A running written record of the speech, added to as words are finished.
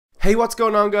Hey, what's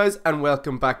going on, guys, and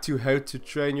welcome back to How to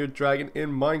Train Your Dragon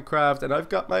in Minecraft. And I've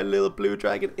got my little blue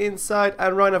dragon inside,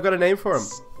 and Ryan, I've got a name for him.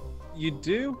 You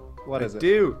do? What is it? I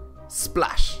do.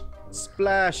 Splash.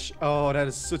 Splash. Oh, that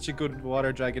is such a good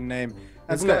water dragon name.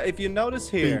 And Isn't Scott, it? if you notice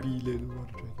here, Baby little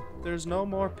water dragon. there's no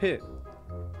more pit.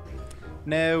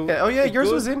 Now, Yeah, oh yeah, a yours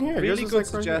good- was in here. Yours Really was good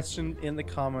like right here. suggestion in the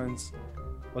comments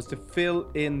was to fill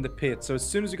in the pit. So as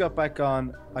soon as we got back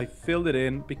on, I filled it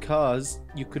in because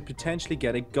you could potentially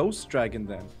get a ghost dragon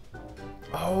then.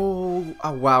 Oh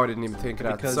wow, I didn't even think of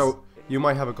that. Because So you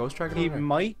might have a ghost dragon He over there?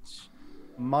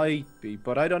 might be,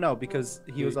 but I don't know because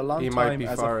he was a long He might time be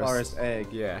as forest. a forest egg.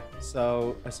 Yeah.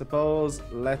 So I suppose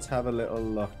let's have a little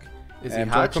look. Is he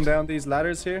Do I hatched? come down these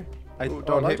ladders here? Ooh,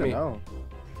 don't hit I me. don't know.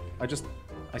 I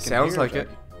can Sounds hear like it.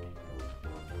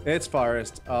 It's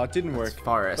forest. Oh, it didn't work. It's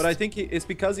forest. But I think it's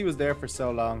because he was there for so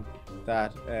long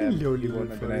that Hello, he little wouldn't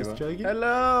have been forest able. dragon.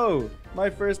 Hello, my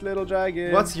first little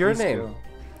dragon. What's your He's name? cool.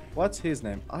 What's his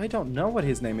name? I don't know what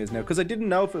his name is now because I didn't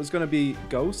know if it was going to be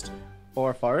ghost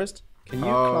or forest. Can you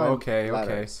climb okay.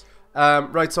 ladders?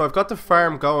 Right, so I've got the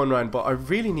farm going, Ryan, but I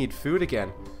really need food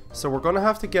again. So we're gonna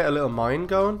have to get a little mine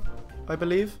going, I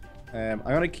believe. I'm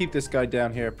going to keep this guy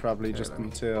down here probably Okay, just let me-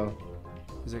 until.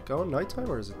 Is it going nighttime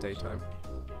or is it daytime?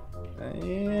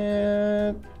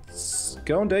 It's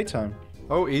going daytime.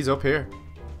 Oh, he's up here.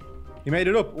 He made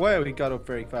it up. Wow, he got up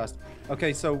very fast.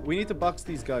 Okay, so we need to box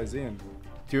these guys in.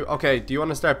 Do you want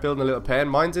to start building a little pen?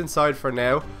 Mine's inside for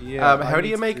now. Yeah. I How do need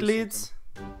you to make do leads?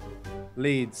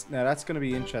 Leads. Now that's going to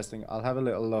be interesting. I'll have a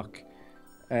little look.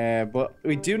 But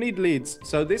we do need leads.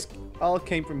 So this all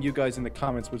came from you guys in the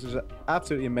comments, which is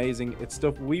absolutely amazing. It's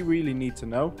stuff we really need to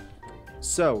know.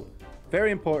 So,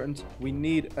 very important, we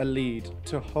need a lead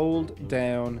to hold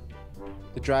down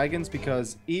the dragons,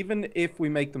 because even if we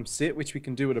make them sit, which we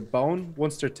can do with a bone,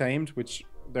 once they're tamed, which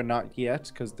they're not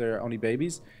yet because they're only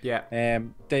babies, Yeah.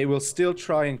 they will still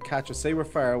try and catch us. Say we're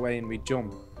far away and we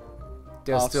jump.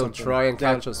 They'll off still something. try and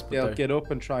They'll- catch us. But They'll they're- get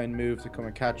up and try and move to come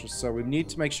and catch us. So we need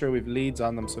to make sure we've leads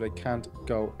on them so they can't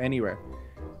go anywhere.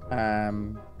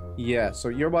 Yeah. So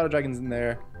your water dragon's in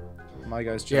there. My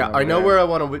guy's chilling Yeah, over I know there. where I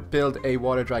want to build a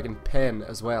water dragon pen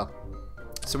as well.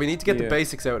 So we need to get the Yeah.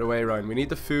 basics out of the way, Ryan. We need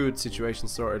the food situation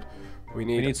sorted. We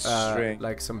need string.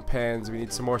 like some pens. We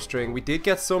need some more string. We did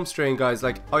get some string, guys.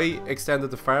 Like, I extended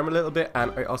the farm a little bit,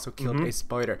 and I also killed a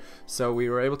spider. So we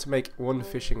were able to make one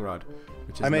fishing rod,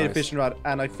 which is I made nice. a fishing rod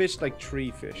and I fished like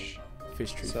 3 fish.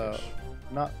 Fish tree So fish.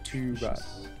 not too bad.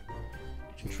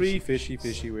 Fishes. 3 fishy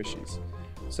wishies.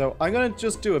 So I'm gonna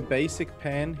just do a basic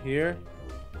pen here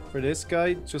for this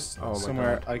guy, just Oh my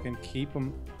somewhere God. I can keep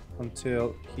him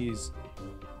until he's.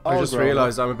 I all just grown up.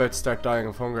 realized I'm about to start dying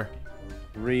of hunger.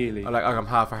 Really? I'm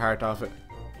half a heart off it.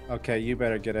 Okay, you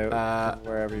better get out of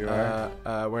wherever you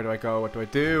are. Where do I go? What do I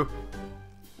do?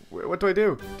 What do I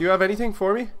do? Do you have anything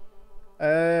for me?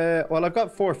 Well, I've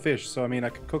got 4 fish, so I mean I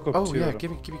could cook up 2 Oh of yeah, them,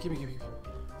 give me.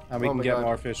 and we oh can my get God.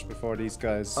 more fish before these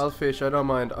guys I'll fish. I don't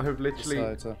mind. I have literally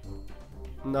decide to.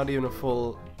 not even a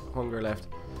full hunger left.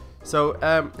 So,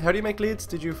 how do you make leads?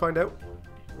 Did you find out?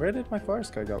 Where did my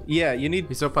forest guy go? Yeah, you need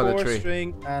He's up on the 4 tree.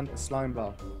 string and a slime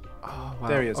ball. Oh wow.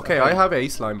 There he is. Okay, Okay. I have a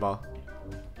slime ball.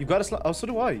 You got a slime? Oh, so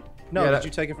do I. No, Yeah, did that-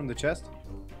 you take it from the chest?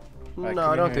 Right, No, come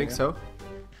I in don't here think again. so.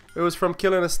 It was from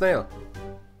killing a snail.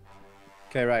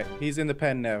 Okay, right. He's in the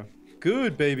pen now.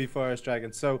 Good baby forest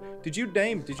dragon. So, did you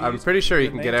name? Did you? I'm use pretty sure you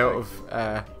the can name get out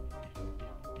tag?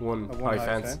 of one A one high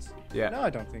fence. Yeah. No, I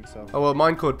don't think so. Oh well,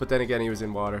 mine could, but then again, he was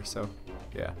in water, so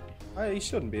yeah. He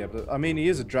shouldn't be able to. I mean, he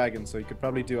is a dragon, so he could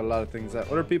probably do a lot of things that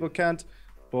other people can't.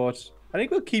 But I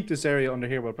think we'll keep this area under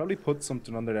here. We'll probably put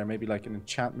something under there, maybe like an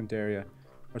enchantment area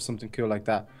or something cool like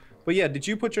that. But yeah, did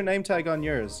you put your name tag on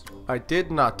yours? I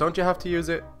did not. Don't you have to use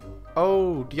it?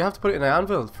 Oh, do you have to put it in an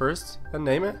anvil first and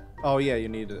name it? Oh yeah, you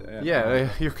need it. Yeah,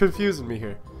 you're confusing me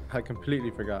here. I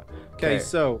completely forgot. Okay, Okay,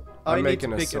 so I'm I need making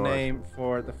to a pick a sword. name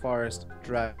for the forest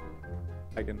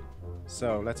dragon.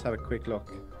 So let's have a quick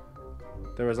look.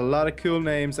 There was a lot of cool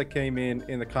names that came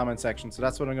in the comment section, so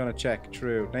that's what I'm gonna check.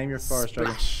 True. Name your forest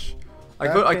dragon. Splash.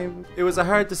 That It was a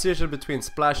hard decision between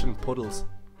Splash and Puddles.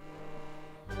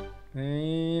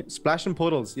 Splash and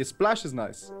puddles. Yeah, Splash is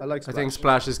nice. I like I Splash. think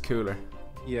Splash is cooler.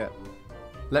 Yeah.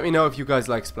 Let me know if you guys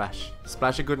like Splash.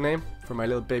 Splash a good name for my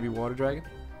little baby water dragon?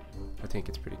 I think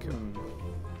it's pretty cool.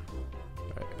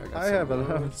 Right, got I some have a of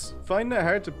lot. those. Find it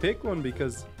hard to pick one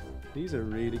because these are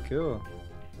really cool.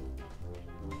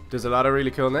 There's a lot of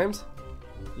really cool names.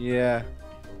 Yeah.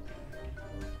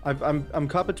 I'm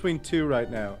caught between 2 right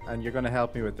now, and you're gonna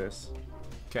help me with this.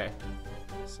 Okay.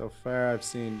 So far, I've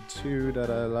seen 2 that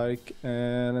I like,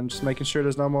 and I'm just making sure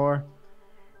there's no more.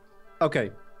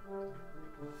 Okay.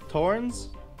 Thorns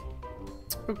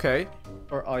Okay.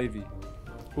 or ivy?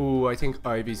 Ooh, I think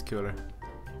Ivy's cooler.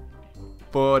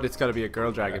 But it's gotta be a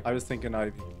girl dragon. I was thinking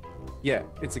ivy. Yeah,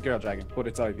 it's a girl dragon, but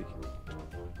it's ivy.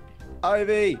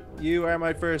 Ivy, you are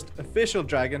my first official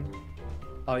dragon.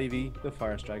 Ivy, the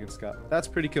forest dragon, Scott. That's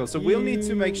pretty cool. So we'll need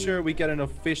to make sure we get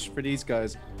enough fish for these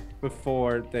guys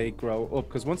before they grow up.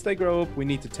 Because once they grow up, we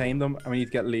need to tame them and we need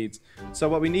to get leads. So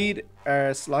what we need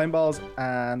are slime balls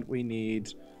and we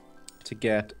need to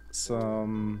get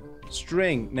some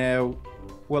string. Now,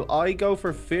 will I go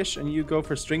for fish and you go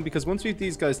for string? Because once we have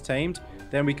these guys tamed,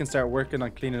 then we can start working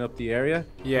on cleaning up the area.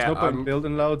 Yeah, there's no point in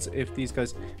building loads if these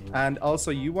guys... And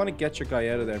also, you want to get your guy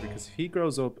out of there because if he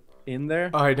grows up in there...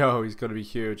 I know, he's gonna be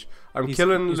huge. I'm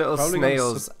killing little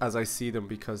snails as I see them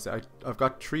because I've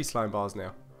got 3 slime balls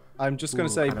now. I'm just gonna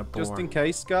say, just in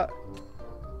case, Scott,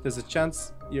 there's a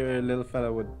chance your little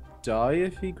fella would die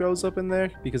if he grows up in there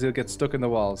because he'll get stuck in the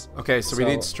walls. Okay, so we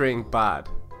need string bad.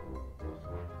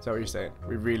 Is that what you're saying?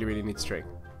 We really need string.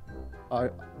 I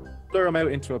lure him out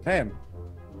into a pen.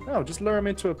 No, just lure him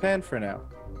into a pen for now.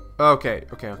 Okay.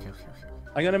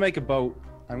 I'm gonna make a boat.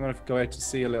 I'm gonna go out to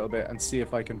sea a little bit and see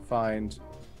if I can find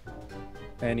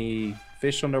any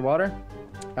fish underwater,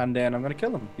 and then I'm gonna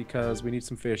kill them because we need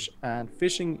some fish. And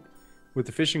fishing with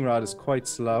the fishing rod is quite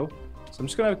slow, so I'm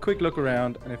just gonna have a quick look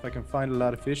around, and if I can find a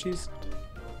lot of fishies,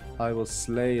 I will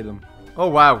slay them. Oh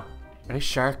wow, are they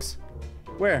sharks?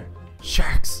 Where?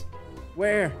 Sharks.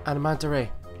 Where? And a manta ray.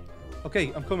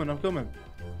 Okay, I'm coming.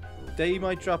 They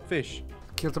might drop fish.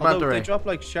 Kill the manta ray. They drop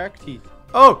like shark teeth.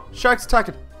 Oh, sharks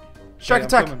attacking. Shark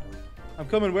attack. I'm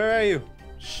coming. Where are you?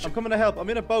 I'm coming to help. I'm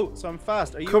in a boat, so I'm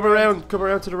fast. Are you come around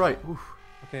to the right. Oof.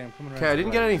 Okay, I'm coming around. Okay, I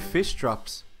didn't get any fish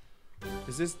drops.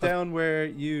 Is this down where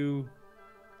you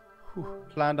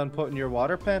planned on putting your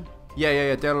water pen?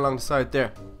 Yeah, down along the side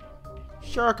there.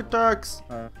 Shark attacks.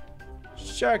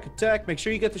 Shark attack. Make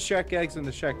sure you get the shark eggs and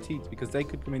the shark teeth because they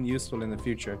could come in useful in the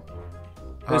future.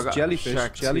 There's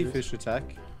jellyfish. Jellyfish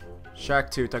attack.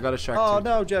 Shark tooth. I got a shark tooth. Oh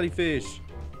no, jellyfish.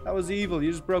 That was evil.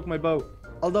 You just broke my boat.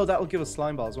 Although that will give us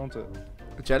slime balls, won't it?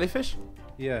 A jellyfish?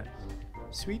 Yeah.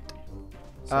 Sweet.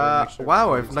 So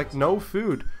wow, I've like no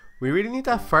food. We really need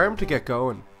that farm to get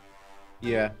going.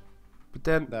 Yeah. But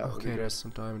then, okay, there's some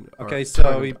diamond. Okay,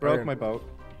 so he broke my boat.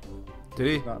 Did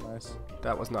he? Not nice.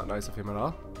 That was not nice of him at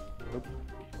all. Nope.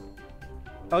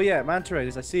 Oh yeah, manta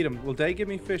rays. I see them. Will they give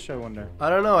me fish, I wonder? I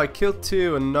don't know. I killed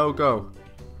 2 and no go.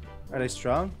 Are they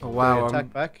strong? Oh wow, I'm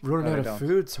back? running out of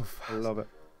food so fast. I love it.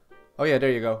 Oh yeah,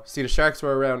 there you go. See, the sharks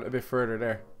were around a bit further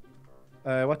there.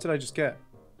 What did I just get?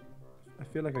 I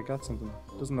feel like I got something.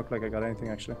 Doesn't look like I got anything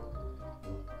actually.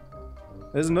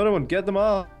 There's another one. Get them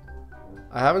all.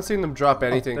 I haven't seen them drop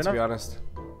anything to be honest.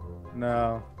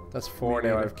 No. That's 4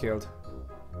 now I've killed.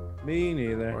 Me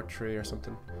neither. Or 3 or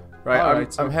something. Right,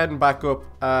 I'm heading back up.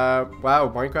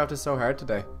 Wow, Minecraft is so hard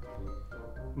today.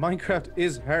 Minecraft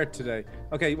is hard today.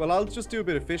 Okay, well I'll just do a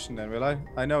bit of fishing then, will I?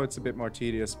 I know it's a bit more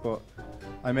tedious, but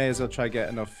I may as well try get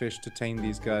enough fish to tame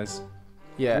these guys.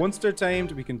 Yeah. Once they're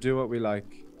tamed, we can do what we like.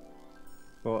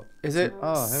 But is it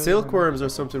silkworms or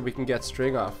something we can get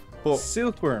string off? But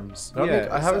silkworms.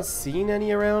 I haven't seen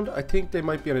any around. I think they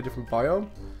might be on a different biome.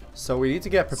 So we need to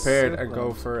get prepared and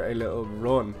go for a little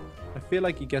run. I feel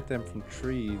like you get them from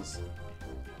trees.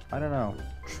 I don't know.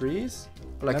 Trees?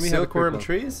 Like silkworm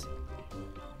trees?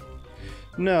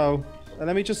 No.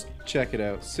 Let me just check it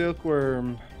out.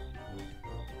 Silkworm.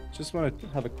 Just want to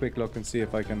have a quick look and see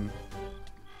if I can...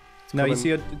 No, you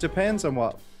see, it depends on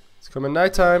what. It's coming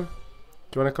nighttime.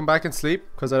 Do you want to come back and sleep?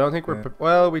 Because I don't think we're...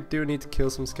 Well, we do need to kill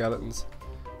some skeletons.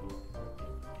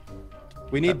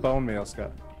 We need bone meal,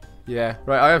 Scott. Yeah.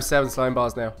 Right, I have 7 slime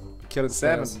balls now. Killing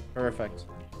 7. snails. Perfect.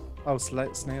 Oh,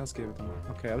 snails gave it to me.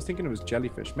 Okay, I was thinking it was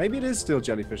jellyfish. Maybe it is still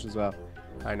jellyfish as well.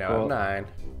 I know, 9.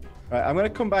 Right, I'm going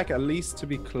to come back at least to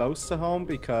be close to home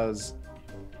because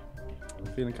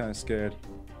I'm feeling kind of scared.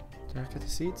 Did I get the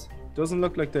seeds? Doesn't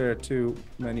look like there are too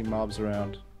many mobs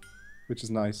around, which is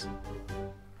nice.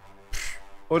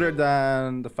 Other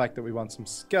than the fact that we want some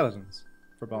skeletons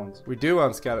for bones. We do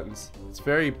want skeletons. It's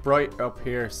very bright up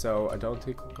here, so I don't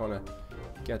think we're gonna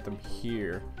get them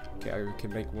here. Okay, I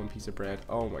can make 1 piece of bread.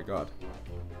 Oh my god.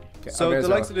 Okay, so the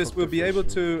likes of this, we'll be able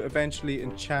to eventually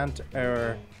enchant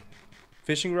our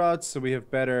fishing rods, so we have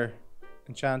better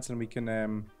enchants, and we can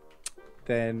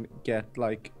then get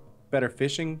like better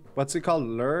fishing. What's it called?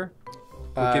 Lure?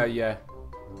 Yeah.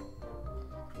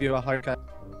 Give a higher cat,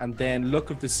 and then look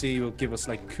of the sea will give us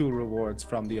like cool rewards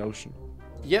from the ocean.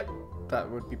 Yep, that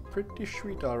would be pretty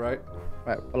sweet. All right.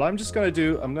 Right. Well, I'm gonna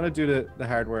do the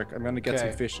hard work. I'm gonna get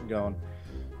some fishing going.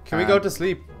 Can we go to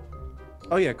sleep?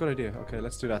 Oh yeah, good idea. Okay,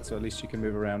 let's do that. So at least you can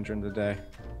move around during the day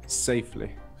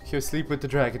safely. He was asleep with the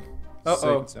dragon. Safe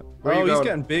Uh-oh. and sound. Where are you he's going?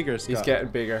 getting bigger, Scott. He's getting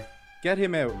bigger. Get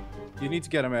him out. You need to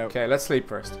get him out. Okay, let's sleep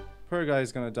first. Poor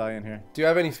guy's gonna die in here. Do you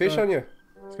have any fish on you?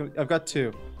 I've got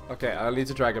 2. Okay, I'll need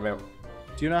to drag him out.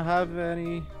 Do you not have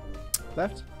any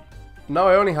left? No,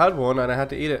 I only had one and I had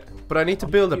to eat it. But I need to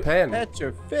build a pen. That's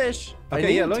your fish. I Okay, yeah,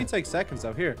 need it only to- takes seconds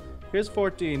though. Here's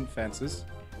 14 fences,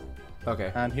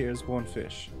 Okay. and here's 1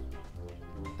 fish.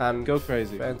 And Go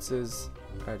crazy. fences.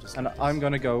 I just And need I'm this.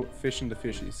 gonna go fishing the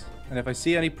fishies. And if I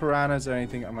see any piranhas or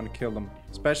anything, I'm gonna kill them.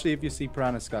 Especially if you see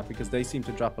piranhas, Scott, because they seem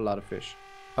to drop a lot of fish.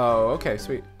 Oh, okay,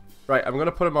 sweet. Right, I'm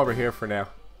gonna put him over here for now.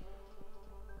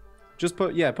 Just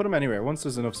put them anywhere. Once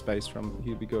there's enough space for him,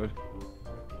 he'll be good.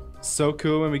 So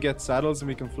cool when we get saddles and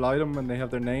we can fly them and they have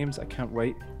their names. I can't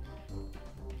wait.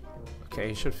 Okay,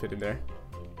 he should fit in there.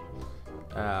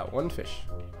 1 fish.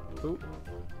 Ooh.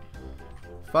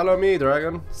 Follow me,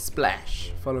 dragon.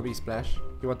 Splash. Follow me, splash.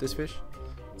 You want this fish?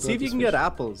 See if you can get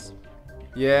apples.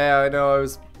 Yeah, I know. I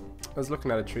was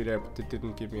looking at a tree there, but it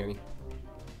didn't give me any.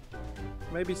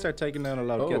 Maybe start taking down a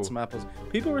load, Oh. get some apples.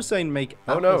 People were saying make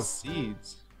Oh, apple no.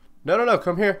 seeds. No,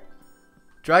 come here.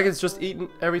 Dragon's just eating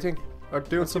everything or doing What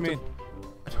do you something. mean?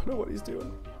 I don't know what he's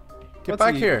doing. Get What's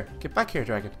back he- here. Get back here,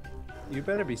 dragon. You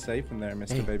better be safe in there,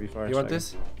 Mr. Hey, Baby Forest. You want Dragon.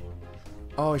 this?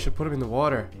 Oh, I should put him in the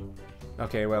water.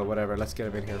 Okay, well, whatever. Let's get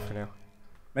him in here for now.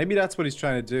 Maybe that's what he's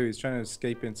trying to do. He's trying to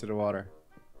escape into the water.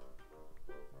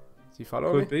 Is he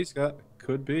following Could me? be, Scott.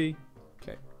 Could be.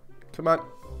 Okay. Come on.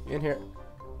 In here.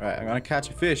 Right, I'm gonna catch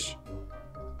a fish.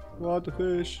 Want the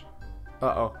fish?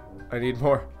 Uh-oh. I need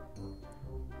more.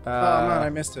 Oh man, I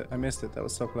missed it. I missed it. That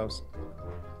was so close.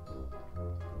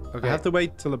 Okay. I have to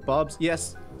wait till it bobs.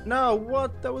 Yes. No,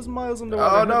 what? That was miles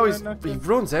underwater. Oh How no, did I not he get-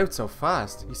 runs out so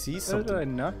fast. He sees How did I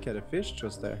something. not get a fish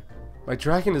just there? My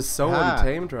dragon is so Ah.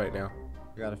 untamed right now.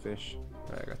 I got a fish.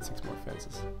 Alright, I got 6 more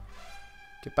fences.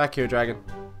 Get back here, dragon.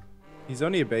 He's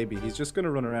only a baby. He's just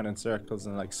gonna run around in circles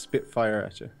and like spit fire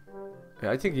at you. Yeah,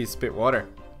 I think he spit water.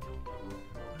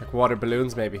 Like water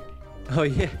balloons, maybe. Oh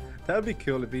yeah, that would be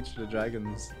cool if each of the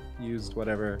dragons used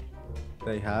whatever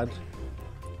they had.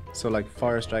 So like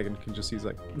Forest Dragon can just use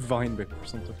like Vine Whip or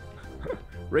something.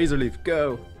 Razor Leaf,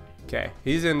 go! Okay,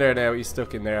 he's in there now. He's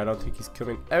stuck in there. I don't think he's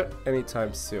coming out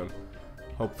anytime soon.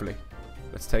 Hopefully.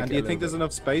 Let's take And it do a you think there's little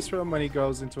enough space for him when he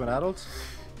goes into an adult? bit.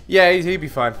 Yeah, he'll be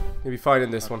fine. He'll be fine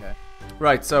in this one. Okay.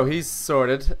 Right, so he's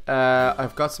sorted.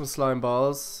 I've got some slime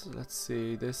balls. Let's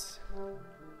see. This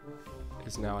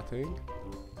is now a thing.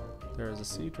 There's a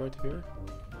seed right here.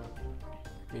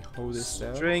 Let me hold this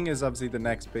down. String is obviously the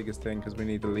next biggest thing because we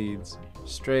need the leads.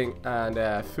 String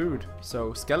and food.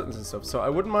 So skeletons and stuff. So I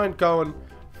wouldn't mind going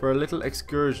for a little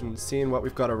excursion, seeing what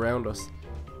we've got around us.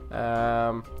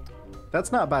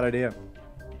 That's not a bad idea.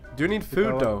 Do you need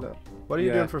food though? What are you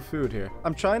Yeah. doing for food here?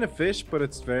 I'm trying to fish, but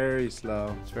it's very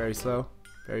slow. It's very slow.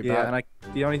 Very Yeah, bad.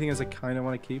 and the only thing is I kind of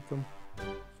want to keep them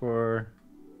for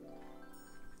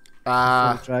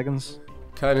Ah, the dragons.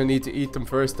 kind of need to eat them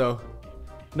first though.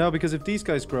 No, because if these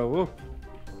guys grow up,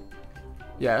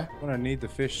 Yeah. I'm gonna need the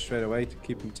fish straight away to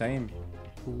keep them tame.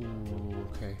 Ooh,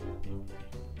 okay.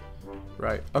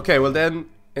 Right. Okay, well then,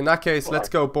 in that case, let's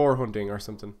go boar hunting or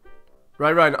something.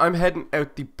 Right, Ryan, I'm heading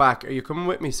out the back. Are you coming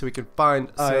with me so we can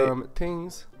find some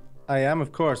things? I am,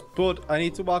 of course, but I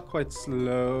need to walk quite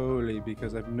slowly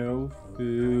because I have no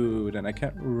food and I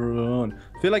can't run.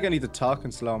 I feel like I need to talk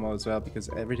in slow-mo as well because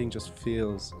everything just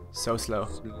feels So slow.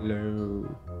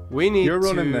 slow. We need You're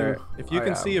running to... there. If you I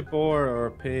can am. see a boar or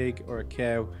a pig or a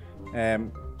cow,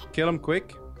 kill them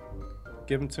quick.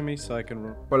 Give them to me so I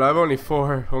can Well, I've only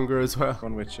 4 hunger as well.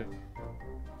 run with you.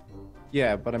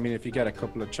 Yeah, but I mean, if you get a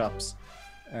couple of chops,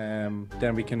 then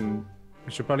we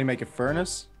should probably make a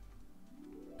furnace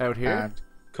Out here? and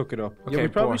cook it up. Okay, Yeah, we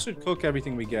probably boar. should cook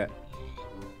everything we get,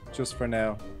 just for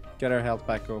now. Get our health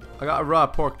back up. I got a raw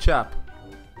pork chop.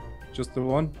 Just the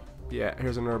one. Yeah,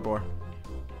 here's another boar.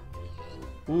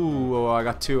 Ooh, oh, I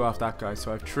got 2 off that guy,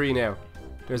 so I have 3 now.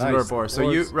 There's another Nice. boar. So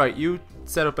you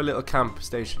set up a little camp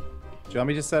station. Do you want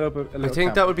me to set up a little I think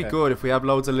camp? that would be Okay. good if we have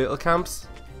loads of little camps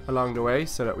along the way,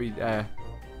 so that we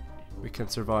can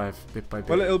survive bit by bit.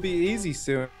 Well, it'll be easy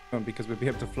soon because we'll be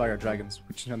able to fly our dragons,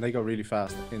 and they go really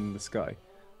fast in the sky.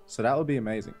 So that will be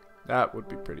amazing. That would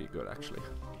be pretty good, actually.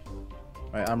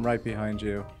 Right, I'm right behind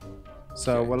you.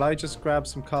 So Okay. will I just grab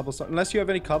some cobblestone? Unless you have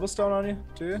any cobblestone on you,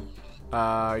 do you?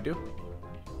 I do.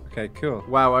 Okay, cool.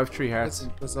 Wow, I have 3 hearts.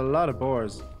 There's a lot of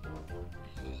boars.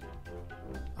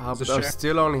 But a I share.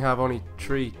 still only have only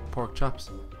 3 pork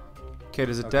chops. Okay,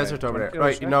 there's a Okay, desert over wanna there. kill a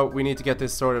Right, share? no, we need to get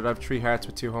this sorted. I have 3 hearts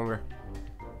with 2 hunger.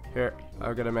 Here,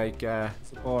 I'm gonna make.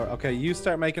 It's a boar. Okay, you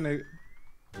start making a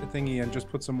thingy and just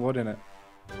put some wood in it.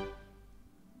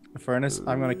 a furnace.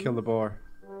 I'm gonna kill the boar.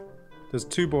 There's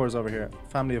 2 boars over here.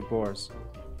 Family of boars.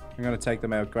 I'm gonna take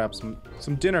them out, grab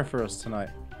some dinner for us tonight.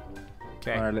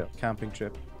 Okay. On our little camping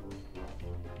trip.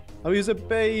 Oh, he's a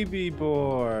baby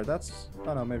boar. That's...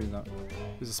 Oh no, maybe not.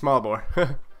 He's a small boar.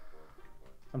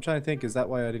 I'm trying to think, is that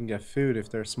why I didn't get food if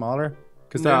they're smaller?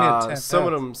 Because they only had 10 some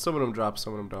of pounds. them drop,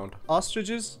 some of them don't.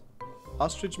 Ostriches?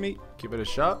 Ostrich meat? Give it a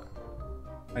shot.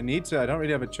 I need to. I don't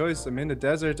really have a choice. I'm in the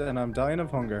desert and I'm dying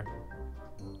of hunger.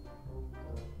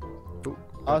 Ooh,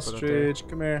 Ostrich,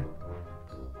 come here.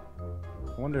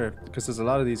 I wonder, because there's a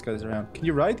lot of these guys around. Can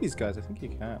you ride these guys? I think you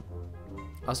can.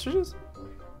 Ostriches?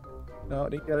 No, I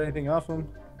didn't get anything off them.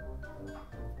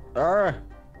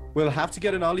 We'll have to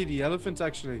get an Ollie the elephant,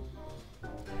 actually.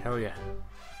 Hell yeah.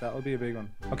 That'll be a big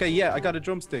one. Okay, yeah, I got a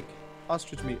drumstick.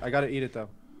 Ostrich meat. I gotta eat it, though.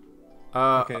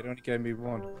 Okay, it only gave me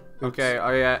 1. Oops. Okay,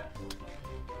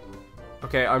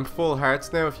 okay, I'm full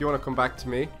hearts now if you want to come back to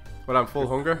me. But I'm full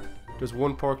hunger. There's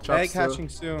 1 pork chop Egg still. hatching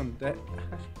soon.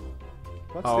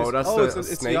 What's Oh, this? that's the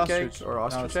it's snake the egg ostrich. or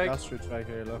ostrich no, it's egg? The ostrich right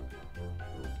here, look.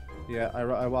 Yeah,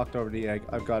 I walked over the egg.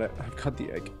 I've got it. I've got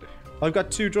the egg. I've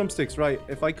got 2 drumsticks, right.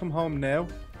 If I come home now...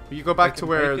 You go back to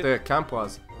where the camp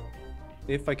was.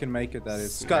 If I can make it, that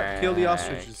is. Scott, kill the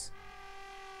ostriches.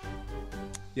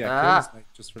 Yeah, kill the snake,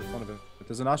 just for the fun of it. But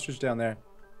there's an ostrich down there.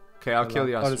 Okay, I'll kill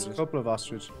the ostriches. There's a couple of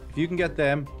ostrich. If you can get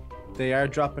them, they are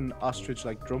dropping ostrich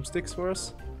like drumsticks for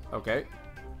us. Okay.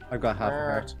 I've got half a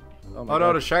heart. Oh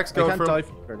no, the shark's going from... I can't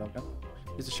die from here, though.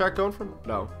 Is the shark going from?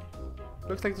 No.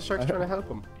 Looks like the shark's trying to help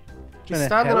him. He's Trying to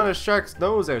standing help? on a shark's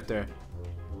nose out there.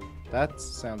 That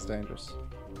sounds dangerous.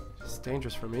 It's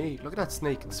dangerous for me. Look at that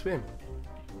snake and swim.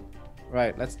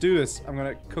 Right, let's do this. I'm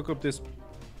gonna cook up this.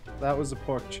 That was a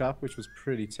pork chop, which was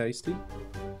pretty tasty.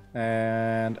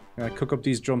 And I'm gonna cook up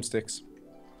these drumsticks.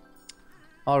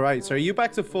 Alright, so are you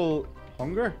back to full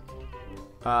hunger?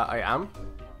 I am.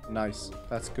 Nice.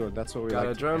 That's good. That's what we Got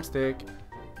like. a drumstick.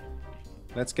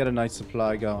 Let's get a nice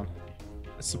supply going.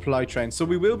 A supply train. So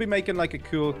we will be making like a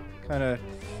cool kind of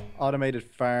automated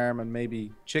farm and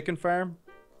maybe chicken farm.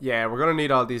 Yeah, we're gonna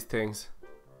need all these things.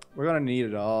 We're gonna need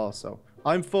it all. So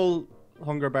I'm full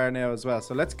hunger bar now as well.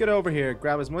 So let's get over here,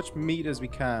 grab as much meat as we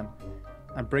can,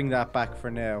 and bring that back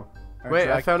for now. Wait,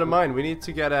 I found a mine. We need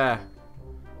to get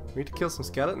we need to kill some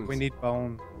skeletons. We need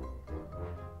bone.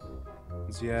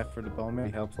 Yeah, for the bone may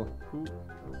be helpful. Ooh.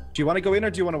 Do you want to go in or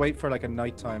do you want to wait for like a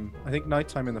nighttime? I think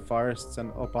nighttime in the forests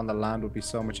and up on the land would be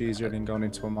so much easier than going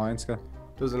into a mine, Scott.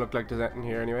 Doesn't look like there's anything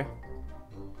here anyway.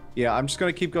 Yeah, I'm just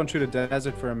going to keep going through the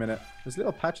desert for a minute. There's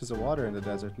little patches of water in the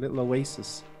desert, little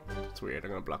oasis. That's weird.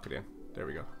 I'm gonna block it in. There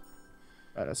we go.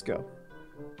 Right, let's go.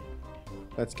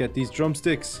 Let's get these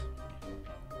drumsticks.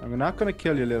 I'm not going to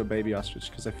kill your little baby ostrich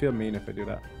because I feel mean if I do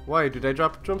that. Why? Do they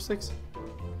drop drumsticks?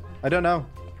 I don't know.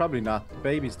 Probably not. The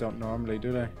babies don't normally,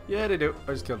 do they? Yeah, they do.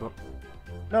 I just killed one.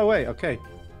 No way. Okay.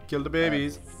 Kill the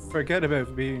babies. Forget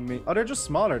about being me. Oh, they're just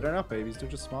smaller. They're not babies. They're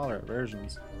just smaller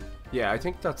versions. Yeah, I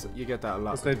think that's you get that a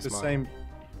lot. Because they have the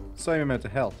same amount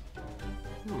of health.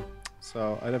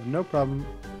 So I'd have no problem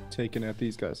taking out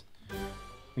these guys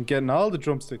and getting all the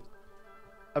drumsticks.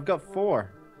 I've got 4.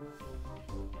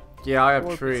 Yeah, I have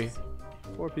 4 3. pieces.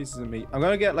 4 pieces of meat. I'm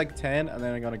gonna get like 10, and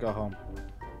then I'm gonna go home.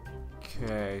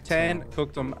 Okay. 10,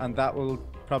 cook them, and that will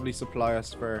probably supply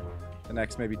us for the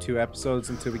next maybe 2 episodes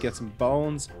until we get some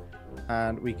bones,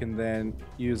 and we can then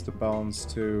use the bones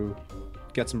to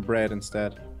get some bread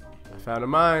instead. I found a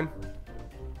mine.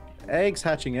 Eggs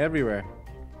hatching everywhere.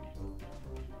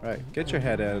 Right, get your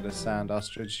head out of the sand,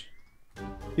 ostrich.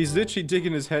 He's literally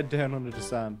digging his head down under the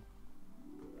sand.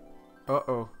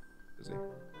 Uh-oh. Is he?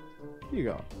 Where you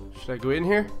going? Should I go in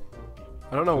here?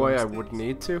 I don't know why I would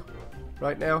need to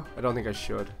right now. I don't think I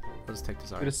should. I'll just take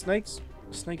this out. The snakes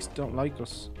don't like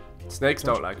us. Snakes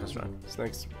don't like us, right?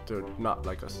 Snakes do not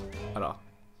like us at all.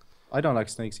 I don't like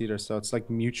snakes either, so it's like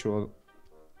mutual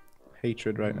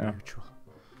hatred right now. Mutual.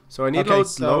 So I need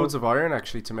loads of iron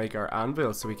actually to make our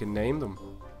anvil so we can name them.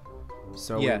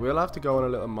 So we will have to go on a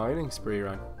little mining spree,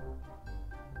 Ryan.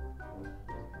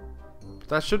 But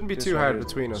that shouldn't be too hard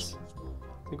between us.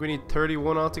 I think we need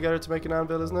 31 altogether to make an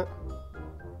anvil, isn't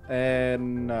it?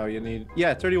 No, you need...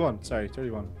 Yeah, 31. Sorry,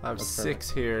 31. I have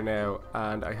 6 here now,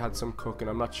 and I had some cooking.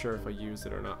 I'm not sure if I used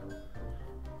it or not.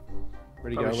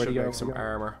 Where'd you go? Where'd you go? Make some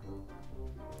armor.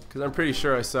 Because I'm pretty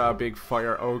sure I saw a big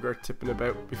fire ogre tipping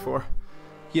about before.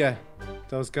 Yeah,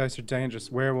 those guys are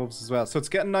dangerous. Werewolves as well. So it's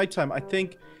getting nighttime. I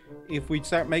think if we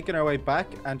start making our way back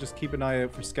and just keep an eye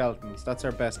out for skeletons, that's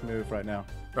our best move right now.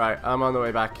 Right, I'm on the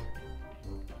way back.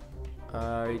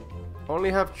 I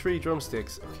only have 3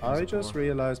 drumsticks. Okay, I just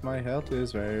realized my health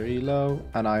is very low,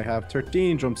 and I have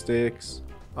 13 drumsticks.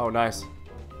 Oh, nice.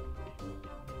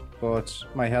 but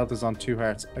my health is on 2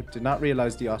 hearts. I did not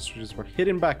realize the ostriches were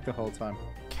hidden back the whole time.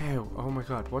 Cow. Oh my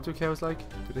god. What do cows like?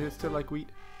 Do they still like wheat?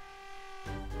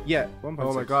 Yeah, 1.6.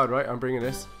 Oh my god, right. I'm bringing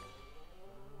this.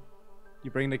 You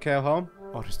bring the cow home?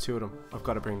 Oh, there's 2 of them. I've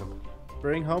got to bring them.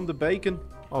 Bring home the bacon.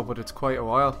 Oh, but it's quite a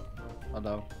while. Oh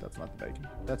no, that's not the bacon.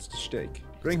 That's the steak.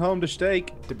 Bring home the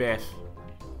steak. The beef.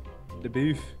 The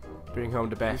beef. Bring home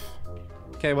the beef.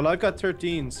 Okay, well I've got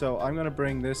 13, so I'm gonna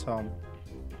bring this home.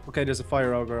 Okay, there's a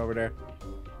fire ogre over there.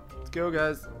 Let's go,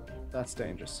 guys. That's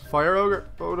dangerous. Fire ogre.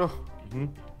 Oh no.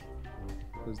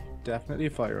 There's definitely a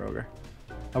fire ogre.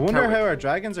 I wonder how our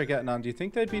dragons are getting on. Do you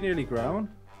think they'd be nearly grown?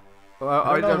 Well,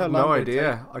 I have no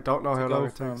idea. I don't know how long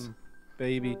it takes. From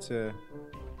baby to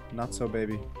not so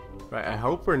baby. Right, I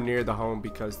hope we're near the home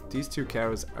because these 2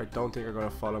 cows I don't think are going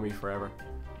to follow me forever.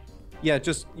 Yeah,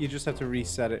 you just have to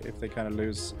reset it if they kind of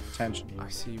lose attention. I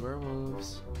see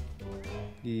werewolves.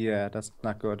 Yeah, that's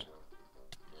not good.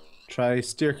 Try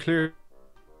steer clear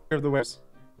of the werewolves.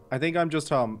 I think I'm just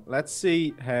home. Let's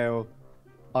see how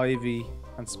Ivy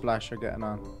and Splash are getting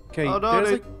on. Okay, oh, no,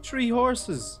 there's like 3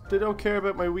 horses. They don't care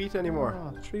about my wheat anymore.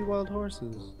 Oh, 3 wild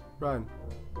horses. Run.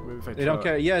 They don't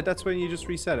care. Yeah, that's when you just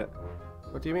reset it.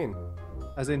 What do you mean?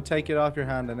 As in, take it off your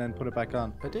hand and then put it back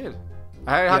on. I did.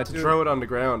 I had to throw it on the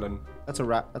ground and... That's a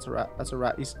rat. That's a rat. That's a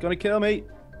rat. He's gonna kill me.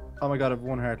 Oh my god, I have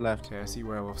 1 heart left. Okay, I see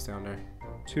werewolves down there.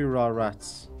 2 raw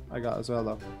rats. I got as well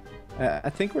though. I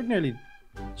think we're nearly...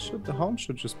 The home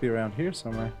should just be around here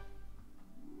somewhere.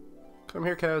 Come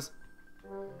here, cows.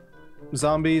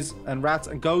 Zombies and rats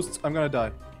and ghosts. I'm gonna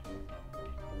die.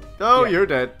 Oh, Yeah. you're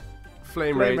dead.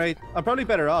 Flame rate. I'm probably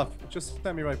better off. Just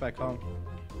send me right back home.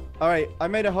 Alright, I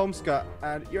made a home, Scott,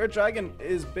 and your dragon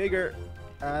is bigger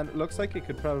and looks like it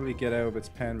could probably get out of its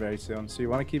pen very soon, so you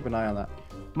want to keep an eye on that.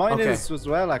 Mine is as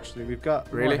well, actually. We've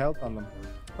got more health on them.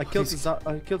 I killed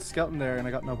the skeleton there and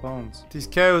I got no bones. These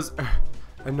cows are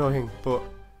annoying, but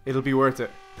it'll be worth it.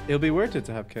 It'll be worth it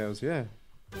to have cows, yeah.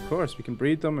 Of course, we can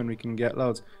breed them and we can get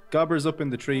loads. Gobber's up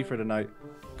in the tree for the night.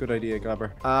 Good idea,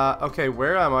 Gobber. Okay,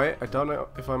 where am I? I don't know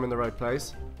if I'm in the right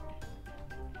place.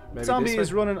 Maybe Zombie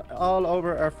is running all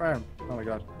over our farm. Oh my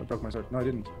god, I broke my sword. No, I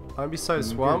didn't. I'm beside a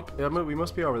swamp. Yeah, we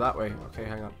must be over that way. Okay,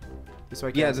 hang on. This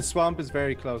way. Yeah, the swamp is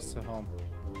very close to home.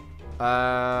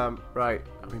 Right.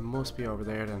 We must be over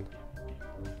there then.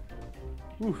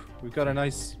 Ooh, we've got a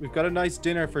nice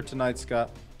dinner for tonight,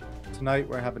 Scott. Tonight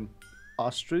we're having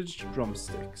ostrich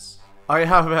drumsticks. I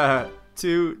have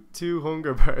two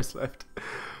hunger bars left.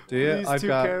 Do you? Please, I've 2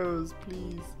 got cows,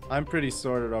 please. I'm pretty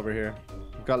sorted over here.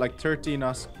 I've got like 13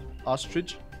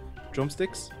 ostrich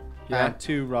drumsticks and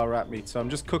 2 raw rat meat. So I'm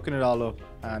just cooking it all up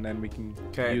and then we can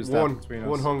use that between us.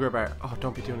 1 hunger bar. Oh,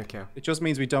 don't be doing it, cow. It just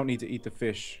means we don't need to eat the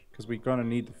fish because we're gonna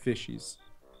need the fishies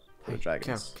for the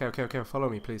dragons. Cow, follow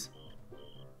me, please.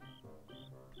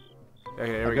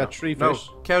 Okay, there we got 3 fish.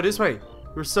 No, cow, this way.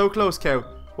 We're so close, cow.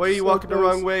 Why are you walking the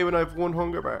wrong way when I have 1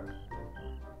 hunger bar?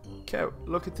 Cow,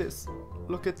 look at this.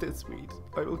 Look at this meat.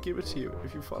 I will give it to you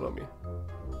if you follow me.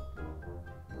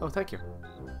 Oh, thank you.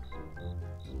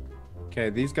 Okay,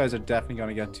 these guys are definitely going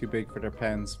to get too big for their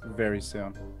pens very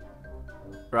soon.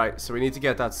 Right, so we need to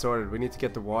get that sorted. We need to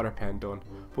get the water pen done.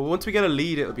 But once we get a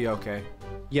lead, it'll be okay.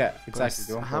 Yeah,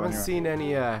 exactly. I haven't seen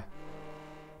any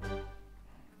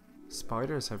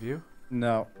spiders, have you?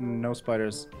 No, no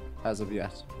spiders as of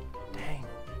yet. Dang.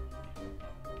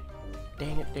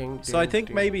 Dang it, dang. So I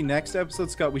think maybe next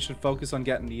episode, Scott, we should focus on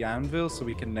getting the anvil so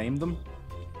we can name them.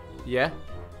 Yeah.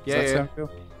 Does that sound cool?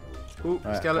 Ooh,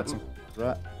 right, skeleton.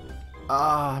 Right.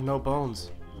 Ah, no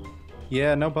bones.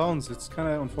 Yeah, no bones. It's kind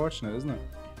of unfortunate, isn't it?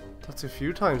 That's a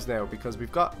few times now because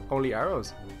we've got only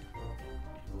arrows.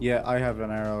 Yeah, I have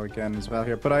an arrow again as well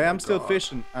here. But I am still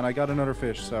fishing and I got another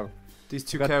fish, so... These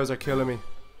 2 cows are killing me.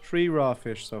 3 raw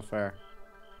fish so far.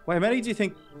 Well, how many do you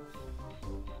think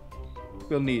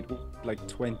we'll need? Like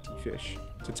 20 fish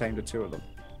to tame the 2 of them.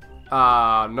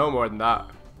 No more than that.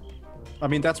 I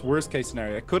mean, that's worst case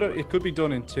scenario. It could be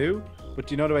done in 2, but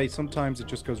do you know the way sometimes it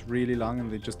just goes really long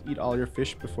and they just eat all your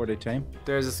fish before they tame?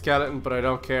 There's a skeleton, but I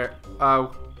don't care.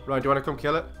 Oh, Ryan, do you want to come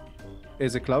kill it?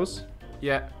 Is it close?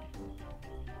 Yeah.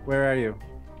 Where are you?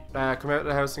 Come out of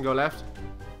the house and go left.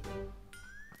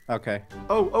 Okay.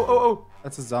 Oh.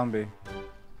 That's a zombie.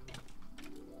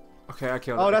 Okay, I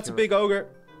killed it. Oh, that's a big ogre.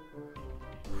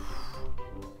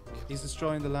 He's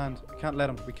destroying the land. I can't let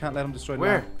him. We can't let him destroy the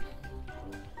land.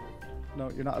 No,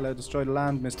 you're not allowed to destroy the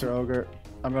land, Mr. Ogre.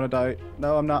 I'm gonna die.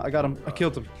 No, I'm not. I got him. I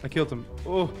killed him.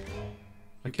 Oh.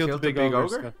 I killed the big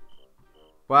ogre.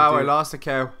 Wow, I lost a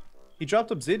cow. He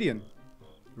dropped obsidian.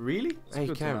 Really? Hey,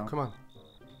 cow, come on.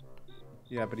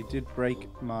 Yeah, but he did break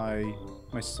my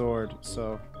sword,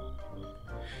 so...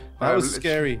 That was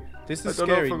scary. This is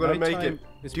scary. I don't know if I'm gonna make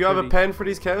it. Do you have a pen for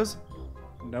these cows?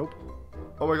 Nope.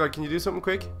 Oh my god, can you do something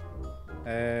quick?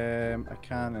 I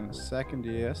can in a second,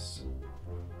 yes.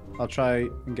 I'll try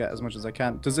and get as much as I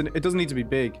can. It doesn't need to be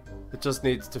big. It just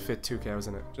needs to fit 2 cows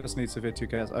in it. Just needs to fit 2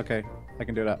 cows. Okay, I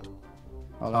can do that.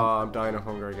 Hold Oh, on. I'm dying of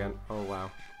hunger again. Oh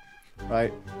wow.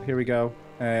 Right, here we go.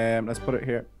 Let's put it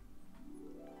here.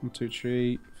 1, 2,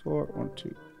 3, 4. 1,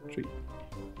 2, 3.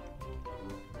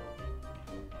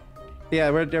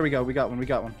 Yeah, there we go. We got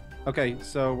one. Okay,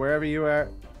 so wherever you are,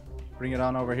 bring it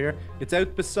on over here. It's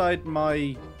out beside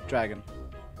my dragon.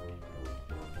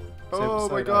 Oh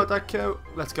my god, that cow.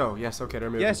 Let's go. Yes, okay, they're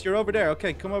moving. Yes, you're over there.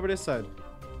 Okay, come over this side.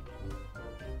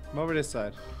 Come over this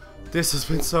side. This has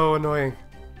been so annoying.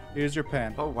 Here's your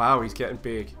pen. Oh wow, he's getting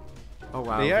big. Oh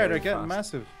wow. They're getting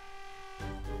massive.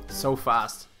 So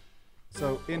fast.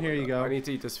 So in here you go. I need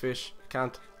to eat this fish.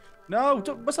 Can't. No,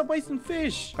 stop wasting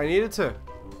fish. I needed to.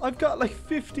 I've got like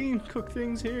 15 cooked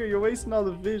things here. You're wasting all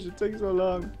the fish. It takes so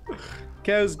long.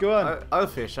 Cows, go on. I'll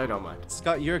fish. I don't mind.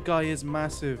 Scott, your guy is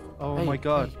massive. Oh hey, my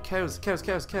god. Hey, cows. Cows.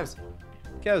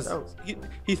 No.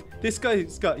 This guy,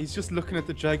 Scott, he's just looking at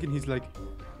the dragon. He's like,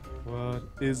 what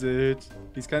is it?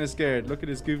 He's kind of scared. Look at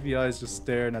his goofy eyes just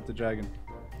staring at the dragon.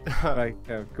 Right,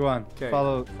 cow, go on.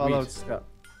 Follow Scott.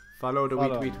 Follow the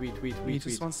wheat. He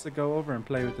just wants to go over and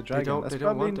play with the dragon. That's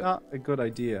probably not a good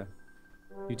idea.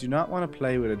 You do not want to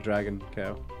play with a dragon,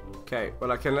 cow. Okay,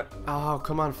 well I can. Oh,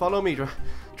 come on, follow me,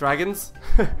 dragons.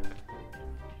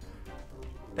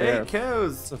 Hey,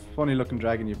 cows. It's a funny looking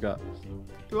dragon you've got.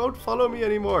 You won't follow me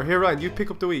anymore. Here, Ryan, you pick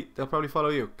up the wheat. They'll probably follow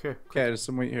you. Here. Okay, there's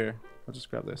some wheat here. I'll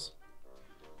just grab this.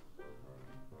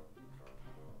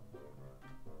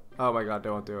 Oh my god, they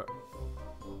won't do it.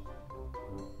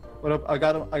 What up? I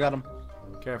got him.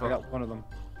 Careful. I got one of them.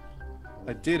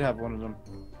 I did have one of them.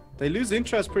 They lose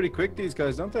interest pretty quick, these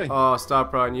guys, don't they? Oh,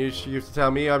 stop, Ryan. You have to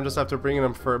tell me I'm just after bringing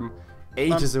them from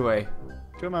ages away.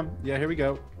 Come on. Yeah, here we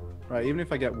go. Right, even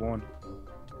if I get one.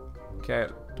 Okay,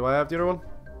 do I have the other one?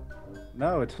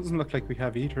 No, it doesn't look like we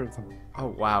have either of them. Oh,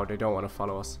 wow. They don't want to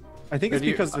follow us. I think it's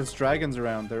because there's dragons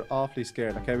around. They're awfully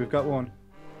scared. Okay, we've got one.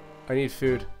 I need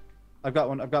food. I've got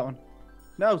one.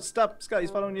 No, stop. Scott,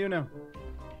 he's following you now.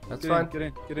 That's fine. Get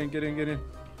in.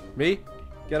 Me?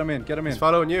 Get him in. He's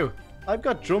following you. I've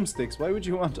got drumsticks. Why would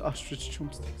you want ostrich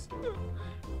drumsticks?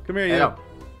 Come here, hey, you. no.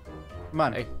 Come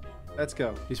on. Hey. Let's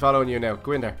go. He's following you now.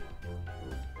 Go in there.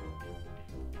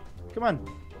 Come on.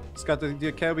 Scott,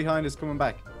 the cow behind is coming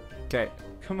back. Okay.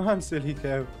 Come on, silly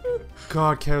cow.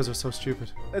 God, cows are so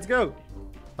stupid. Let's go.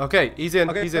 Okay, he's in.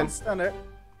 Okay, he's in. Stand there.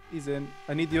 He's in.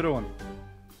 I need the other one.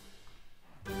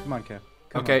 Come on, cow.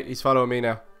 Okay, he's following me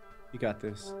now. You got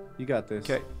this.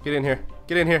 Okay, get in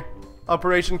here.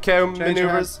 Operation Cow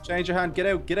Maneuvers. Change your hand. Get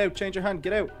out. Change your hand.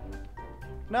 Get out.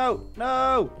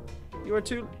 No. You are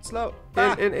too slow.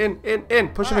 In.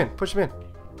 Push him in.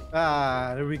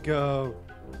 Ah, there we go.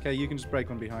 Okay, you can just break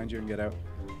one behind you and get out.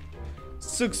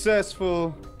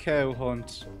 Successful cow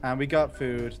hunt. And we got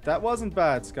food. That wasn't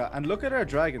bad, Scott. And look at our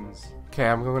dragons. Okay,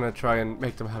 I'm going to try and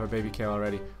make them have a baby cow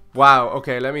already. Wow,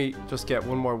 okay, let me just get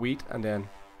one more wheat and then...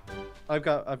 I've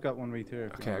got one wheat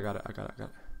here. Okay, I got it.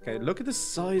 Okay, look at the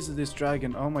size of this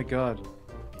dragon. Oh my god.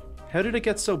 How did it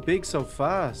get so big so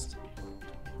fast?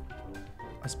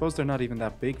 I suppose they're not even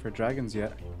that big for dragons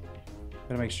yet.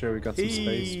 Gotta make sure we got some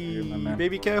space for you, my man.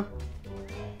 Baby cow.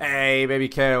 Hey, baby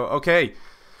cow. Okay.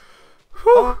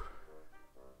 Whew.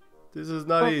 This is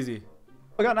not easy.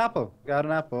 I got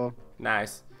an apple.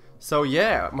 Nice. So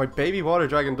yeah, my baby water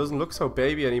dragon doesn't look so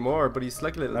baby anymore, but he's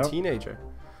like a little teenager.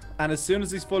 And as soon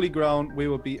as he's fully grown, we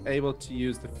will be able to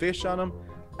use the fish on him,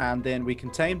 and then we can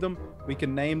tame them, we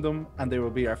can name them, and they will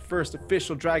be our first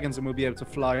official dragons, and we'll be able to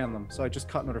fly on them. So I just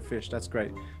caught another fish. That's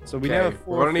great. So we now have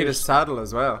 4 We're gonna need a saddle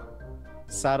as well.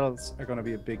 Saddles are gonna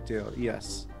be a big deal.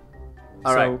 Yes.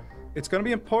 All right. It's going to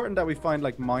be important that we find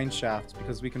like mine shafts,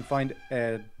 because we can find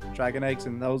dragon eggs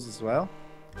in those as well.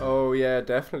 Oh yeah,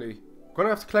 definitely. We're going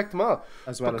to have to collect them all.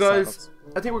 As well but as guys, saddles.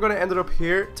 I think we're going to end it up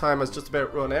here. Time has just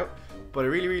about run out. But I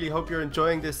really hope you're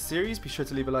enjoying this series. Be sure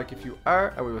to leave a like if you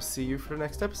are, and we will see you for the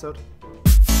next episode.